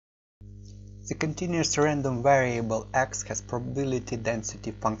The continuous random variable x has probability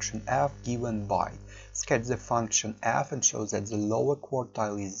density function f given by. Sketch the function f and show that the lower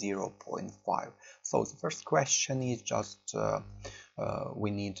quartile is 0.5. So the first question is just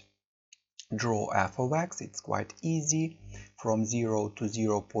we need draw f of x. It's quite easy. From 0 to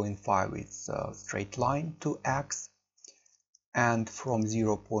 0.5 it's a straight line to x, and from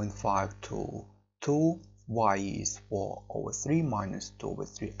 0.5 to 2 y is 4/3 minus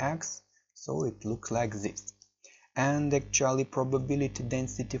 2/3x. So it looks like this. And actually probability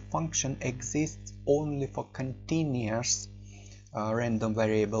density function exists only for continuous random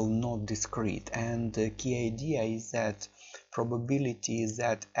variable, not discrete. And the key idea is that probability is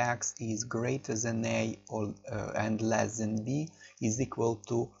that x is greater than a and less than b is equal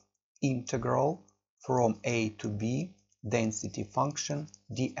to integral from a to b density function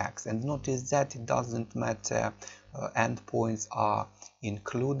dx. And notice that it doesn't matter endpoints are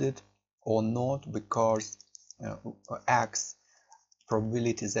included or not, because x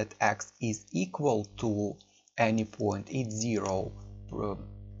probability that x is equal to any point is 0.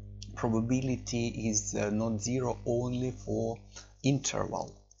 Probability is not 0 only for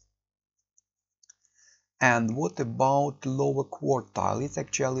interval. And what about lower quartile? It's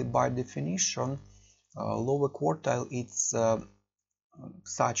actually by definition lower quartile, it's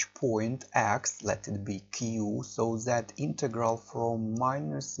such point x, let it be q, so that integral from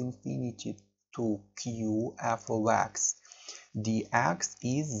minus infinity to q f of x dx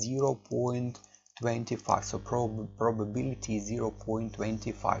is 0.25, so probability is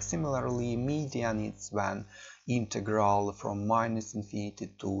 0.25. Similarly, median is when integral from minus infinity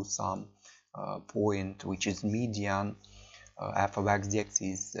to some point which is median f of x dx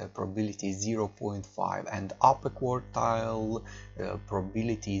is probability 0.5, and upper quartile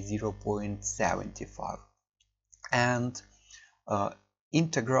probability is 0.75. And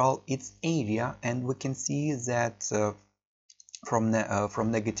integral its area, and we can see that from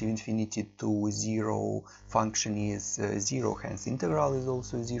negative infinity to 0 function is 0, hence integral is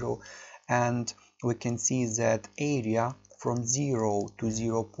also 0. And we can see that area from 0 to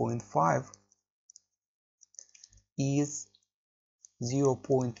 0.5 is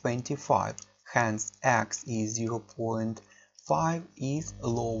 0.25, hence x is 0.5 is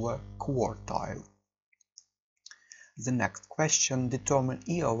lower quartile. The next question, determine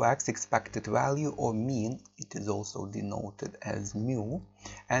e of x expected value or mean, it is also denoted as mu,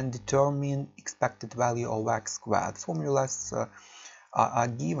 and determine expected value of x squared. Formulas are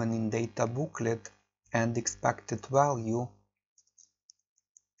given in data booklet, and expected value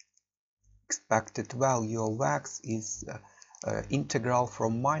of x is integral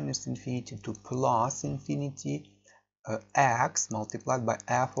from minus infinity to plus infinity x multiplied by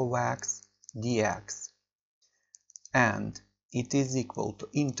f of x dx, and it is equal to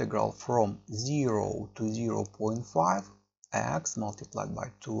integral from 0 to 0.5 x multiplied by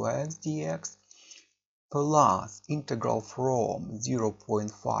 2x dx plus integral from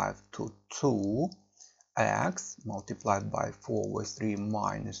 0.5 to 2 x multiplied by 4/3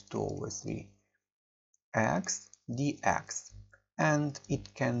 minus 2/3 x dx, and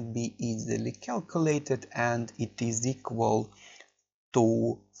it can be easily calculated, and it is equal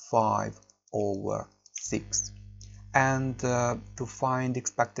to 5/6. And to find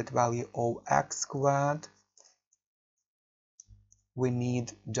expected value of x squared, we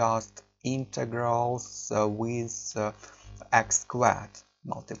need just integrals with x squared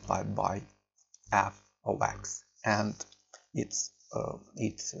multiplied by f of x, and it's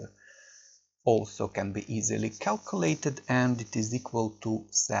also can be easily calculated, and it is equal to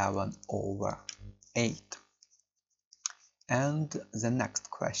 7/8. And the next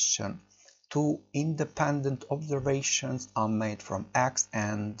question, two independent observations are made from x,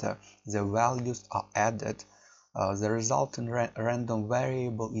 and the values are added. The resultant random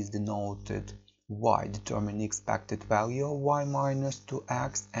variable is denoted y. Determine expected value of y minus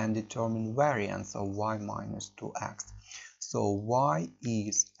 2x and determine variance of y minus 2x. So y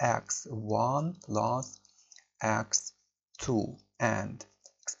is x1 plus x2, and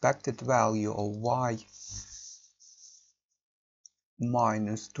expected value of y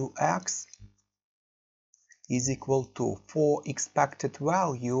minus 2x is equal to, for expected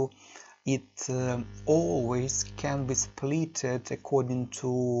value, it always can be splitted according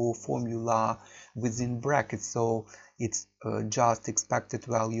to formula within brackets. So it's just expected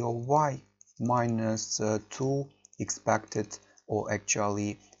value of y minus 2 expected, or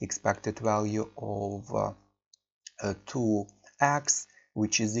actually expected value of 2x,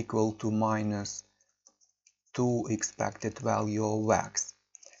 which is equal to minus 2 expected value of x,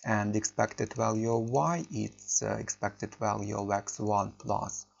 and expected value of y, it's expected value of x1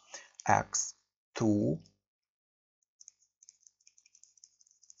 plus x2 2,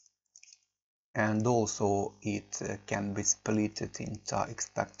 and also it can be split into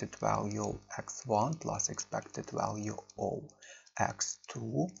expected value of x1 plus expected value of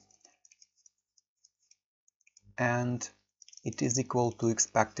x2, and it is equal to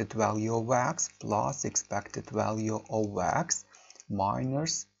expected value of x plus expected value of x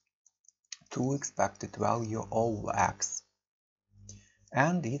minus 2 expected value of x,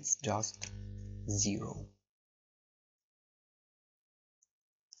 and it's just 0.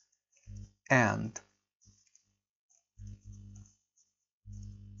 And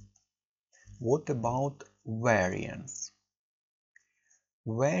what about variance?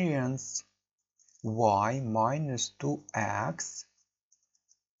 Variance y minus 2x,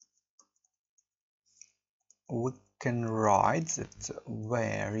 we can write that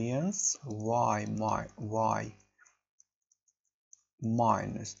variance y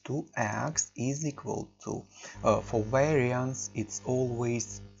minus 2x is equal to, for variance it's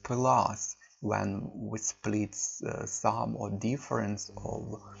always plus when we split sum or difference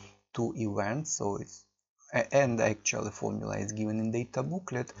of two events, so it's, and actually the formula is given in data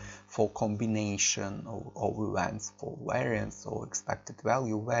booklet for combination of events for variance or expected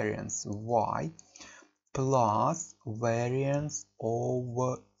value variance y plus variance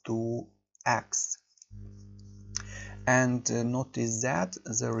over 2x. And notice that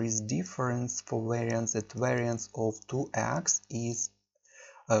there is difference for variance, that variance of 2x is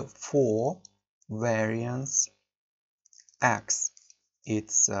 4 variance x.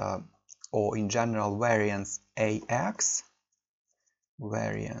 It's or in general variance ax,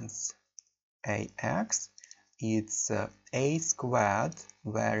 it's a squared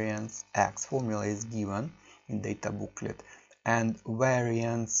variance x. Formula is given in data booklet. And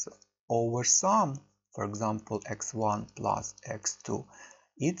variance over sum, for example x1 plus x2,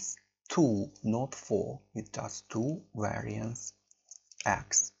 it's 2, not 4, it's just 2 variance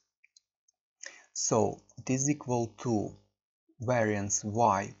x. So it is equal to variance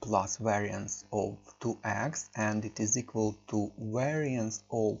y plus variance of 2x, and it is equal to variance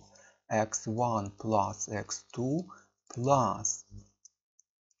of x1 plus x2 plus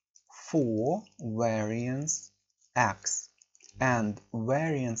 4 variance x. And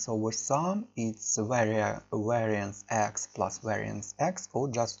variance over sum, it's variance x plus variance x, or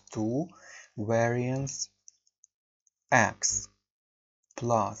just 2 variance x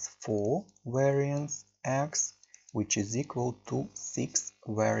plus 4 variance x, which is equal to 6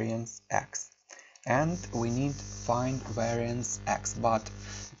 variance x. And we need to find variance x, but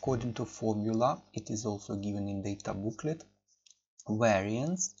according to formula, it is also given in data booklet,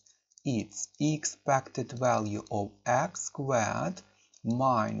 variance it's expected value of x squared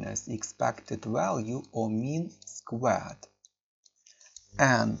minus expected value of mean squared.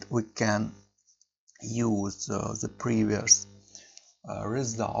 And we can use the previous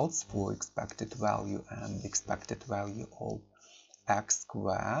results for expected value and expected value of x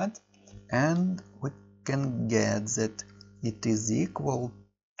squared, and we can get that it is equal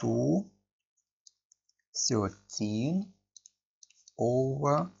to 13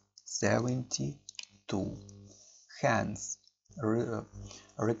 over 72. Hence,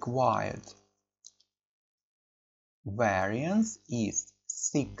 required variance is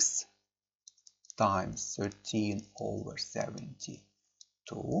 6 times 13 over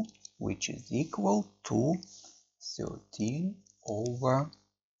 72, which is equal to 13 over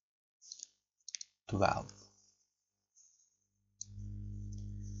 12.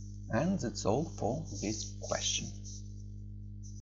 And that's all for this question.